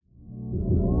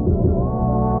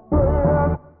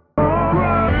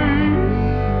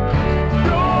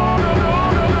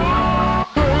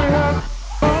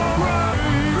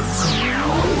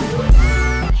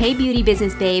Hey beauty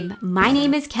business babe, my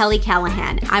name is Kelly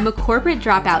Callahan. I'm a corporate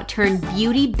dropout turned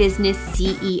beauty business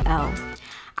CEO.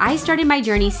 I started my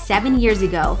journey 7 years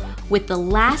ago with the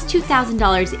last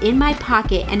 $2,000 in my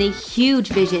pocket and a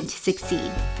huge vision to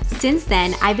succeed. Since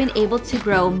then, I've been able to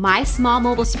grow my small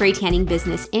mobile spray tanning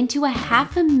business into a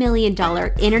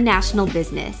 $500,000 international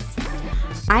business.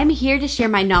 I'm here to share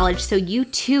my knowledge so you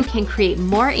too can create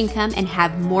more income and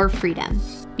have more freedom.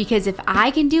 Because if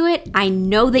I can do it, I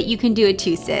know that you can do it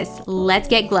too, sis. Let's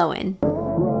get glowing.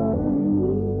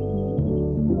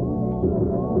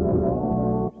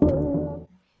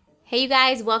 Hey you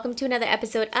guys, welcome to another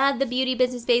episode of the Beauty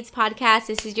Business Babes podcast.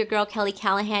 This is your girl Kelly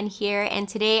Callahan here, and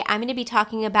today I'm going to be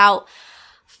talking about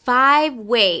 5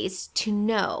 ways to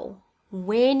know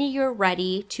when you're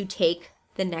ready to take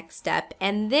the next step.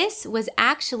 And this was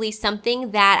actually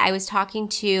something that I was talking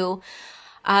to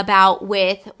about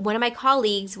with one of my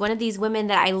colleagues, one of these women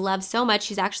that I love so much.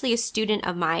 She's actually a student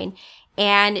of mine.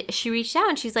 And she reached out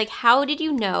and she's like, how did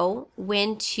you know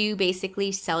when to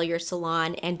basically sell your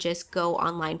salon and just go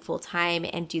online full time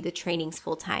and do the trainings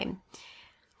full time?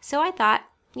 So I thought,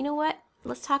 you know what?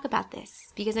 Let's talk about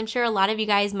this because I'm sure a lot of you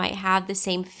guys might have the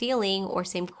same feeling or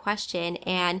same question.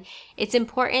 And it's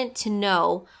important to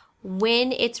know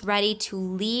when it's ready to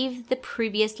leave the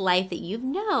previous life that you've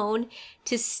known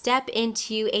to step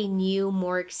into a new,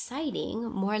 more exciting,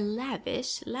 more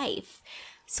lavish life.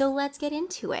 So let's get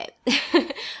into it.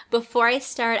 Before I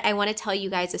start, I want to tell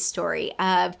you guys a story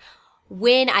of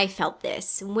when I felt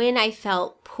this, when I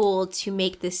felt pulled to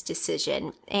make this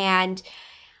decision. And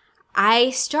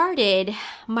I started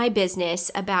my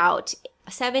business about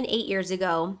 7-8 years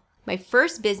ago. My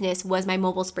first business was my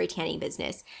mobile spray tanning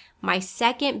business. My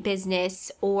second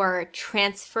business, or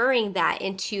transferring that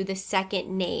into the second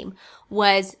name,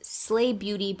 was Slay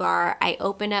Beauty Bar. I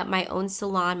opened up my own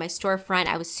salon, my storefront.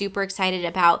 I was super excited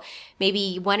about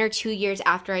maybe 1 or 2 years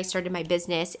after I started my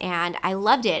business, and I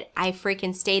loved it. I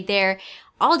freaking stayed there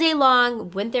all day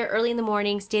long, went there early in the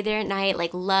morning, stayed there at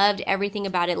night, loved everything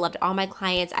about it, loved all my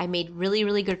clients. I made really,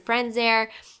 really good friends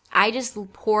there. I just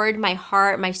poured my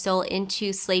heart, my soul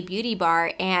into Slay Beauty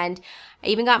Bar, and I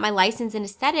even got my license in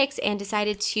aesthetics and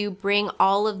decided to bring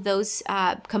all of those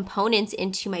components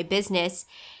into my business.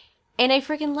 And I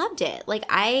freaking loved it.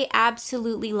 I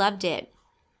absolutely loved it.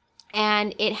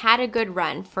 And it had a good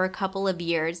run for a couple of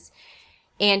years.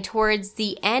 And towards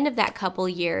the end of that couple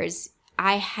years,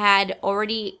 I had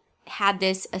already had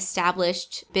this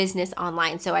established business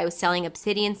online. So I was selling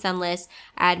Obsidian Sunless.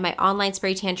 I had my online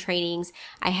spray tan trainings.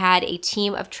 I had a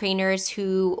team of trainers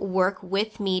who work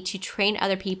with me to train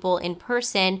other people in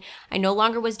person. I no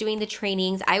longer was doing the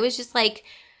trainings. I was just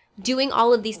doing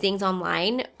all of these things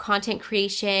online, content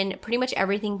creation, pretty much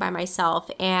everything by myself.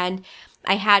 And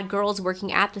I had girls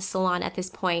working at the salon at this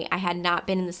point. I had not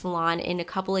been in the salon in a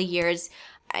couple of years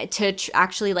to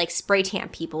actually spray tan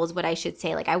people is what I should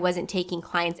say. I wasn't taking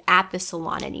clients at the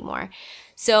salon anymore.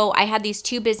 So I had these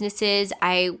 2 businesses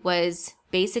I was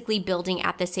basically building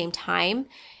at the same time.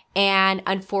 And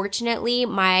unfortunately,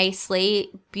 my Slay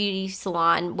Beauty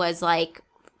salon was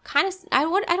kind of, I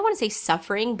don't want to say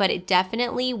suffering, but it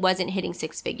definitely wasn't hitting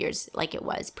 6 figures like it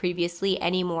was previously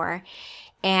anymore.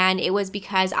 And it was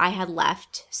because I had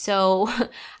left. So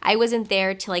I wasn't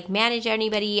there to manage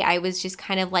anybody. I was just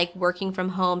kind of working from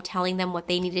home, telling them what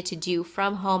they needed to do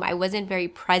from home. I wasn't very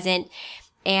present.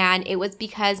 And it was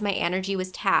because my energy was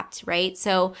tapped, right?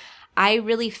 So I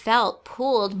really felt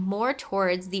pulled more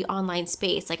towards the online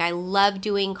space. I love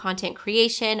doing content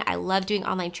creation. I love doing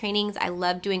online trainings. I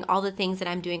love doing all the things that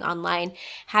I'm doing online,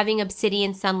 having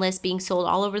Obsidian Sunless being sold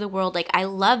all over the world. I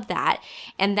love that.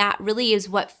 And that really is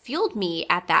what fueled me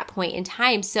at that point in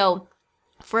time. So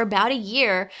for about a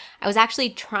year, I was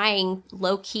actually trying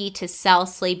low-key to sell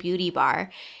Slay Beauty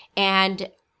Bar. And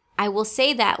I will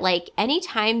say that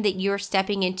anytime that you're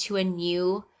stepping into a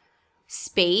new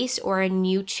space or a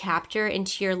new chapter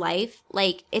into your life,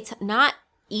 it's not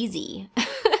easy.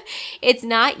 It's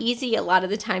not easy a lot of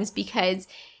the times because,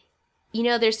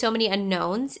 there's so many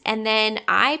unknowns. And then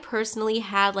I personally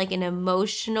had an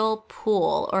emotional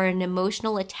pull or an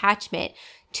emotional attachment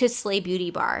to Slay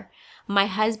Beauty Bar. My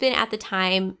husband at the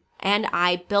time and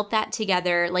I built that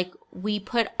together. We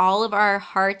put all of our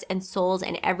hearts and souls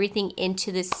and everything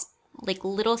into this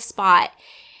little spot.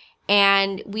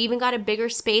 And we even got a bigger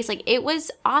space. It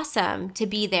was awesome to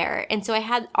be there. And so I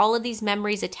had all of these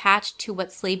memories attached to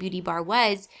what Slay Beauty Bar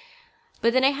was.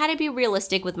 But then I had to be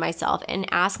realistic with myself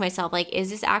and ask myself,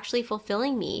 is this actually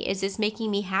fulfilling me? Is this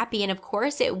making me happy? And of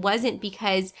course it wasn't,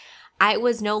 because I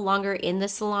was no longer in the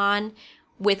salon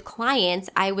with clients.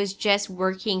 I was just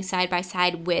working side by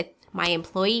side with my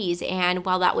employees. And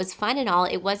while that was fun and all,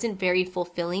 it wasn't very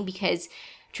fulfilling because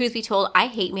truth be told, I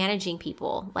hate managing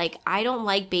people. Like, I don't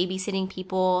like babysitting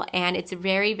people, and it's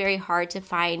very, very hard to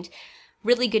find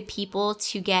really good people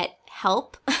to get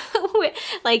help.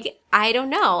 Like, I don't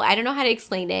know how to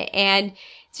explain it. And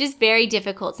it's just very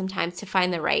difficult sometimes to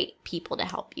find the right people to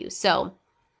help you. So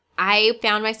I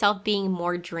found myself being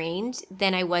more drained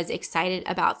than I was excited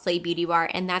about Slay Beauty Bar.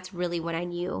 And that's really when I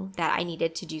knew that I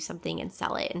needed to do something and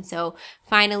sell it. And so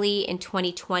finally in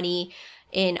 2020,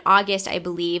 in August, I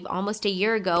believe, almost a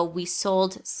year ago, we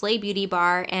sold Slay Beauty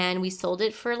Bar, and we sold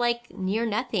it for like near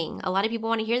nothing. A lot of people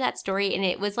want to hear that story, and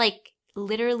it was like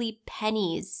literally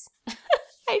pennies.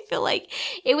 I feel like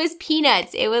it was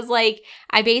peanuts. It was like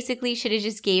I basically should have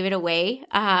just gave it away.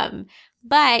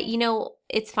 But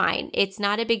it's fine. It's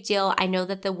not a big deal. I know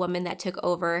that the woman that took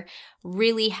over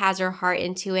really has her heart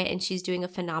into it, and she's doing a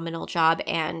phenomenal job.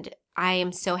 And I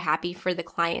am so happy for the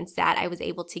clients that I was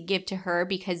able to give to her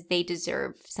because they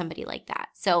deserve somebody like that.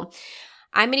 So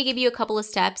I'm going to give you a couple of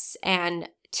steps and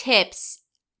tips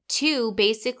to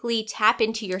basically tap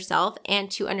into yourself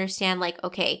and to understand, like,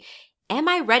 okay, am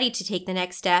I ready to take the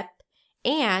next step?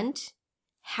 And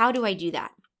how do I do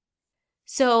that?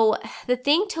 So the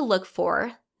thing to look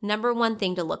for, number one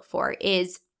thing to look for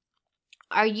is,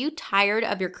 are you tired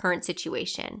of your current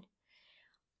situation?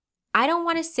 I don't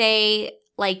want to say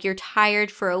like you're tired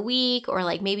for a week, or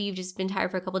like maybe you've just been tired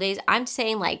for a couple of days. I'm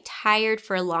saying like tired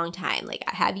for a long time. Like,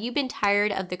 have you been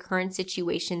tired of the current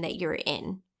situation that you're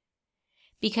in?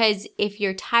 Because if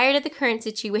you're tired of the current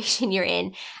situation you're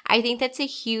in, I think that's a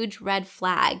huge red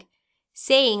flag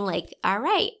saying like, all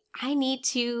right, I need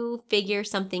to figure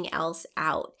something else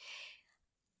out.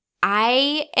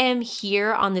 I am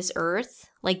here on this earth.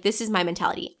 Like, this is my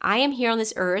mentality. I am here on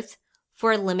this earth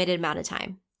for a limited amount of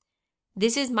time.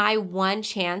 This is my one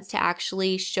chance to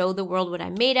actually show the world what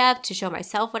I'm made of, to show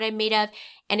myself what I'm made of.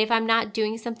 And if I'm not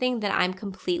doing something that I'm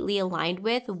completely aligned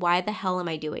with, why the hell am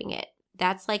I doing it?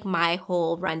 That's like my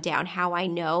whole rundown, how I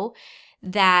know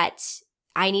that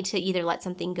I need to either let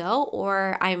something go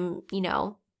or I'm,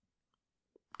 going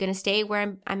to stay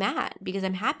where I'm at because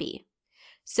I'm happy.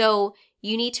 So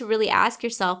you need to really ask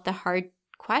yourself the hard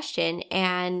question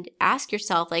and ask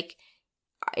yourself, like,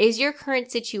 is your current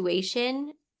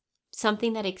situation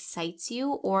something that excites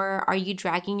you, or are you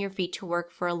dragging your feet to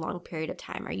work for a long period of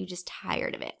time? Are you just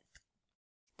tired of it?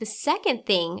 The second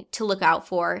thing to look out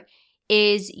for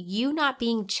is you not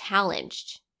being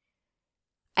challenged.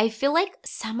 I feel like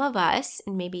some of us,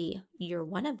 and maybe you're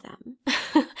one of them,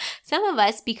 some of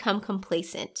us become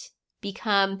complacent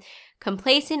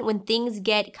when things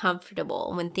get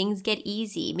comfortable, when things get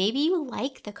easy. Maybe you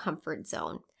like the comfort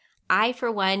zone. I,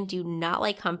 for one, do not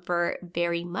like comfort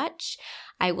very much.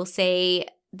 I will say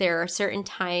there are certain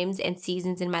times and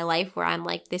seasons in my life where I'm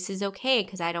like, this is okay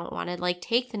because I don't want to like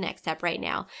take the next step right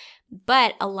now.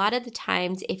 But a lot of the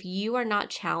times, if you are not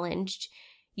challenged,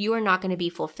 you are not going to be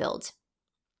fulfilled.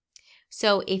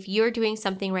 So if you're doing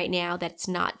something right now that's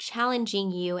not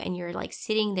challenging you and you're like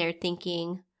sitting there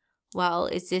thinking, well,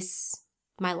 is this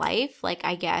my life? Like,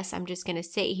 I guess I'm just going to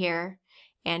sit here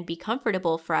and be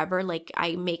comfortable forever. Like,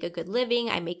 I make a good living,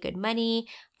 I make good money,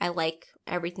 I like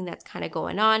everything that's kind of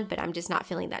going on, but I'm just not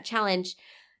feeling that challenge.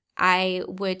 I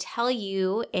would tell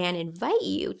you and invite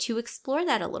you to explore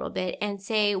that a little bit and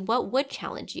say, what would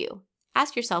challenge you?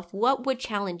 Ask yourself, what would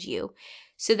challenge you?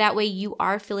 So that way you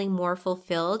are feeling more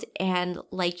fulfilled and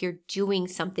like you're doing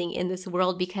something in this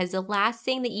world, because the last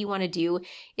thing that you want to do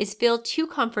is feel too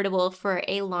comfortable for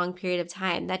a long period of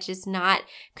time. That's just not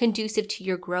conducive to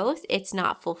your growth. It's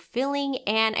not fulfilling.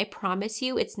 And I promise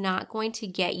you, it's not going to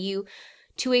get you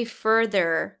to a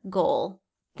further goal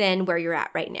than where you're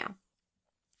at right now.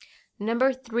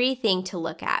 Number 3 thing to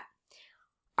look at.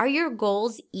 Are your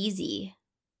goals easy?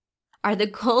 Are the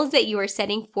goals that you are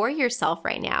setting for yourself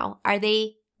right now, are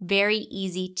they very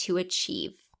easy to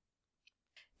achieve?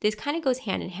 This kind of goes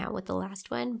hand in hand with the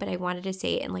last one, but I wanted to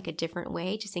say it in like a different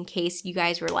way, just in case you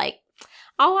guys were like,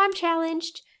 oh, I'm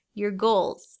challenged. Your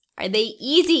goals, are they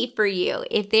easy for you?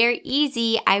 If they're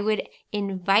easy, I would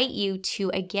invite you to,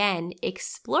 again,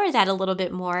 explore that a little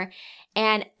bit more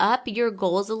and up your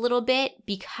goals a little bit,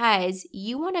 because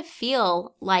you want to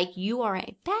feel like you are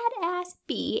a badass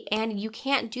bee, and you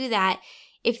can't do that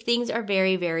if things are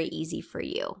very, very easy for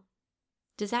you.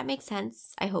 Does that make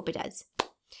sense? I hope it does.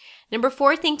 Number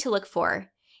 4 thing to look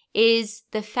for is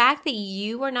the fact that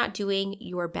you are not doing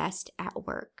your best at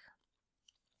work.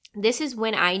 This is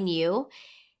when I knew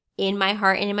in my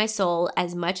heart and in my soul,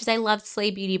 as much as I loved Slay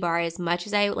Beauty Bar, as much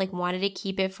as I wanted to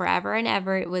keep it forever and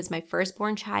ever, it was my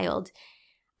firstborn child,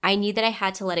 I knew that I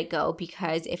had to let it go,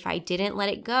 because if I didn't let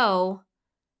it go,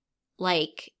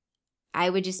 like I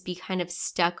would just be kind of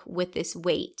stuck with this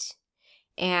weight.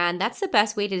 And that's the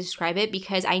best way to describe it,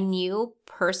 because I knew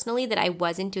personally that I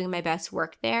wasn't doing my best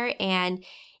work there, and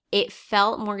it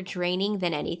felt more draining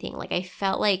than anything. Like I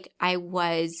felt like I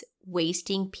was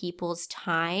wasting people's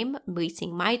time,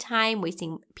 wasting my time,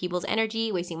 wasting people's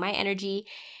energy, wasting my energy.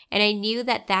 And I knew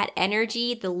that that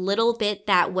energy, the little bit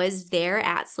that was there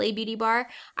at Slay Beauty Bar,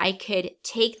 I could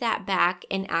take that back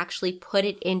and actually put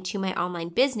it into my online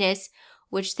business,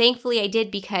 which thankfully I did,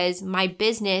 because my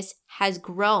business has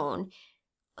grown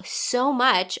so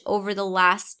much over the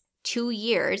last 2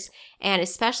 years, and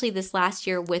especially this last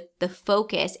year with the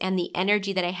focus and the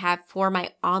energy that I have for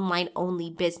my online only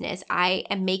business. I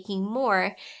am making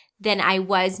more than I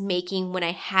was making when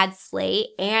I had Slay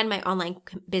and my online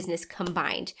business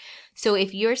combined. So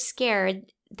if you're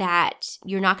scared that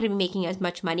you're not going to be making as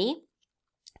much money,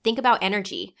 think about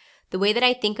energy. The way that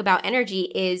I think about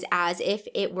energy is as if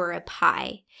it were a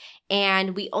pie.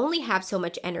 And we only have so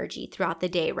much energy throughout the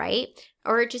day, right?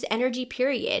 Or just energy,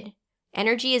 period.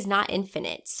 Energy is not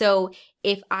infinite. So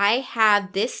if I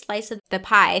have this slice of the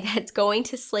pie that's going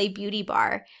to Slay Beauty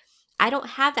Bar, I don't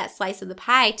have that slice of the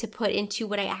pie to put into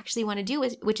what I actually want to do,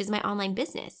 which is my online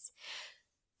business.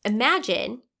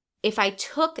 Imagine if I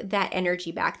took that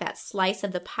energy back, that slice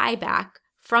of the pie back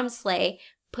from Slay,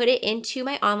 put it into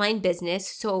my online business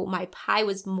so my pie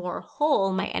was more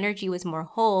whole, my energy was more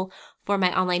whole for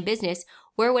my online business.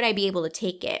 Where would I be able to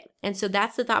take it? And so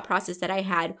that's the thought process that I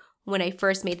had when I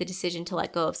first made the decision to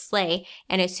let go of Slay.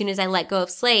 And as soon as I let go of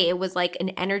Slay, it was like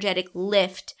an energetic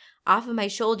lift off of my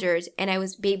shoulders, and I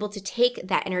was able to take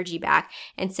that energy back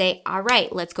and say, all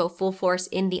right, let's go full force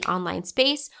in the online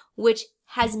space, which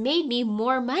has made me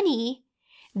more money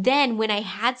than when I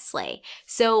had Slay.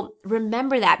 So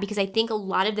remember that, because I think a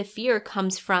lot of the fear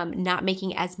comes from not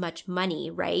making as much money,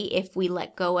 right? If we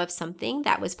let go of something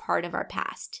that was part of our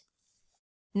past.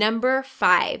 Number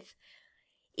 5,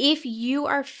 if you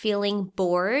are feeling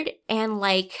bored and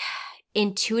like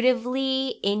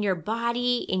intuitively in your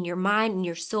body, in your mind, in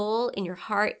your soul, in your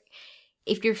heart,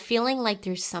 if you're feeling like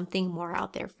there's something more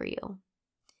out there for you,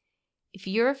 if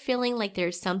you're feeling like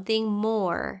there's something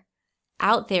more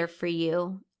out there for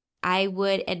you, I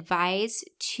would advise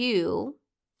to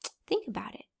think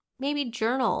about it. Maybe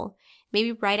journal,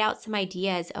 maybe write out some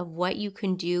ideas of what you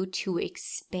can do to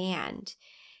expand.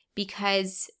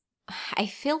 Because I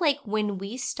feel like when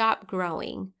we stop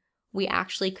growing, we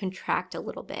actually contract a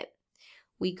little bit.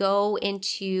 We go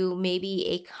into maybe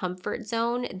a comfort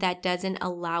zone that doesn't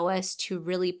allow us to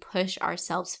really push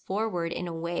ourselves forward in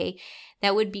a way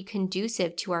that would be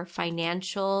conducive to our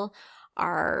financial,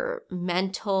 our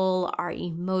mental, our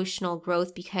emotional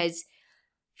growth. Because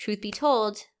truth be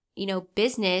told,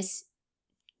 business,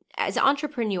 as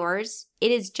entrepreneurs,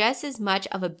 it is just as much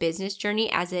of a business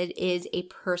journey as it is a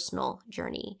personal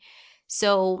journey.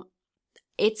 So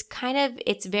it's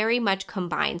very much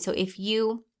combined. So if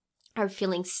you are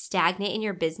feeling stagnant in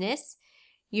your business,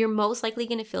 you're most likely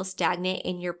going to feel stagnant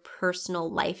in your personal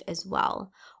life as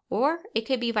well. Or it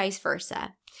could be vice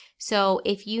versa. So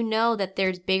if you know that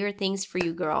there's bigger things for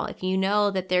you, girl, if you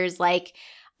know that there's like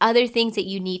other things that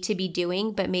you need to be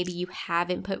doing, but maybe you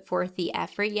haven't put forth the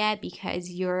effort yet because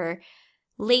you're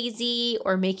lazy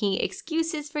or making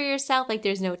excuses for yourself, like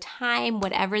there's no time,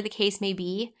 whatever the case may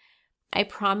be, I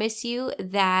promise you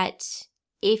that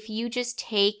if you just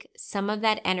take some of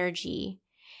that energy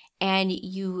and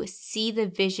you see the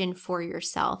vision for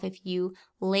yourself, if you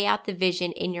lay out the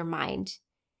vision in your mind,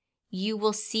 you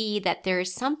will see that there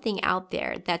is something out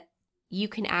there that you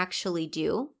can actually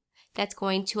do that's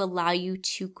going to allow you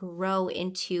to grow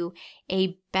into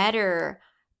a better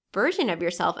version of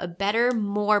yourself, a better,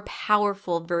 more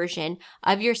powerful version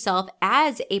of yourself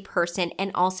as a person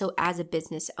and also as a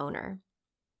business owner.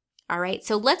 All right,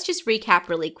 so let's just recap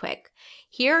really quick.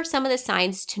 Here are some of the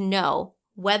signs to know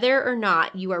whether or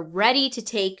not you are ready to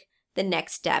take the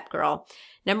next step, girl.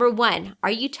 Number 1,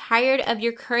 are you tired of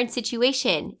your current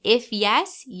situation? If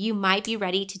yes, you might be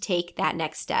ready to take that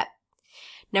next step.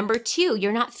 Number 2,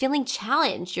 you're not feeling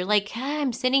challenged. You're like,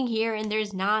 I'm sitting here and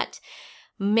there's not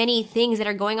many things that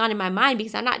are going on in my mind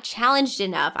because I'm not challenged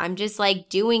enough. I'm just like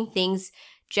doing things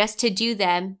just to do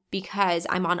them because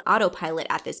I'm on autopilot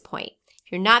at this point.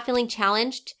 If you're not feeling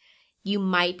challenged, you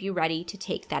might be ready to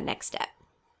take that next step.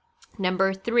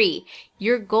 Number 3,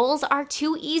 your goals are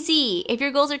too easy. If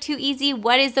your goals are too easy,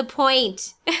 what is the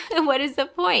point? What is the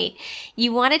point?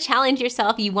 You want to challenge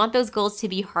yourself. You want those goals to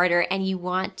be harder and you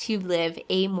want to live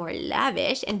a more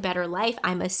lavish and better life,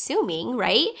 I'm assuming,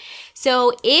 right?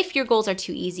 So if your goals are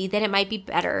too easy, then it might be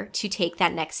better to take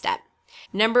that next step.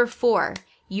 Number 4,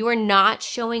 you are not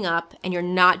showing up and you're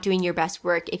not doing your best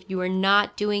work. If you are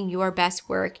not doing your best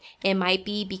work, it might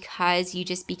be because you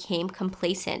just became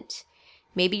complacent.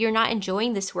 Maybe you're not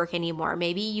enjoying this work anymore.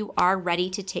 Maybe you are ready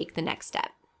to take the next step.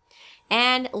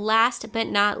 And last but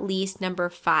not least, number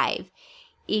 5,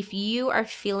 if you are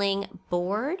feeling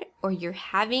bored or you're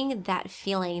having that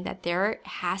feeling that there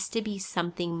has to be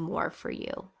something more for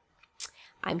you,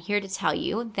 I'm here to tell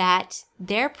you that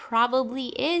there probably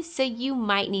is, so you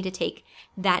might need to take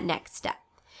that next step.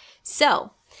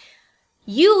 So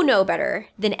you know better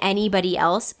than anybody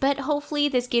else, but hopefully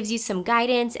this gives you some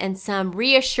guidance and some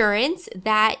reassurance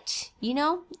that,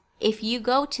 if you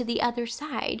go to the other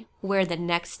side where the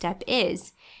next step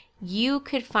is, you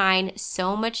could find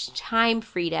so much time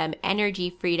freedom, energy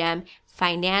freedom,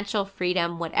 financial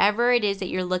freedom, whatever it is that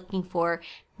you're looking for.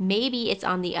 Maybe it's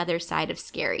on the other side of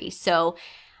scary. So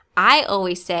I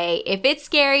always say, if it's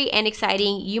scary and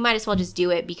exciting, you might as well just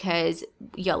do it because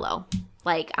YOLO.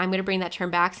 Like, I'm going to bring that term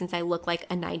back since I look like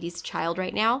a 90s child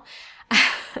right now.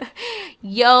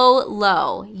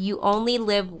 YOLO. You only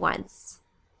live once.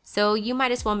 So you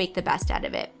might as well make the best out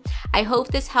of it. I hope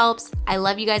this helps. I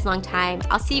love you guys long time.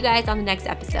 I'll see you guys on the next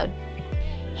episode.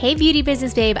 Hey, Beauty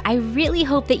Business Babe. I really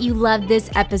hope that you loved this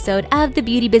episode of the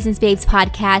Beauty Business Babes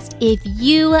podcast. If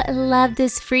you love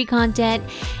this free content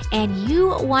and you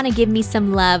want to give me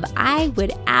some love, I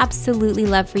would absolutely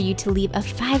love for you to leave a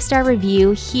 5-star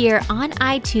review here on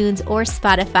iTunes or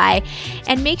Spotify.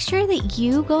 And make sure that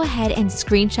you go ahead and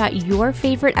screenshot your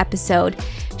favorite episode,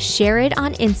 share it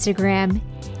on Instagram,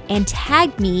 and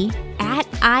tag me at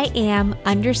 @I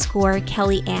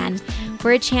am_KellyAnn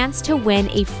for a chance to win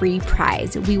a free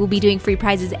prize. We will be doing free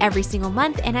prizes every single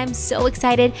month, and I'm so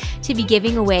excited to be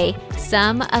giving away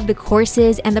some of the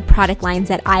courses and the product lines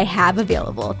that I have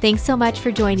available. Thanks so much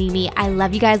for joining me. I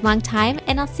love you guys long time,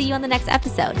 and I'll see you on the next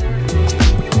episode.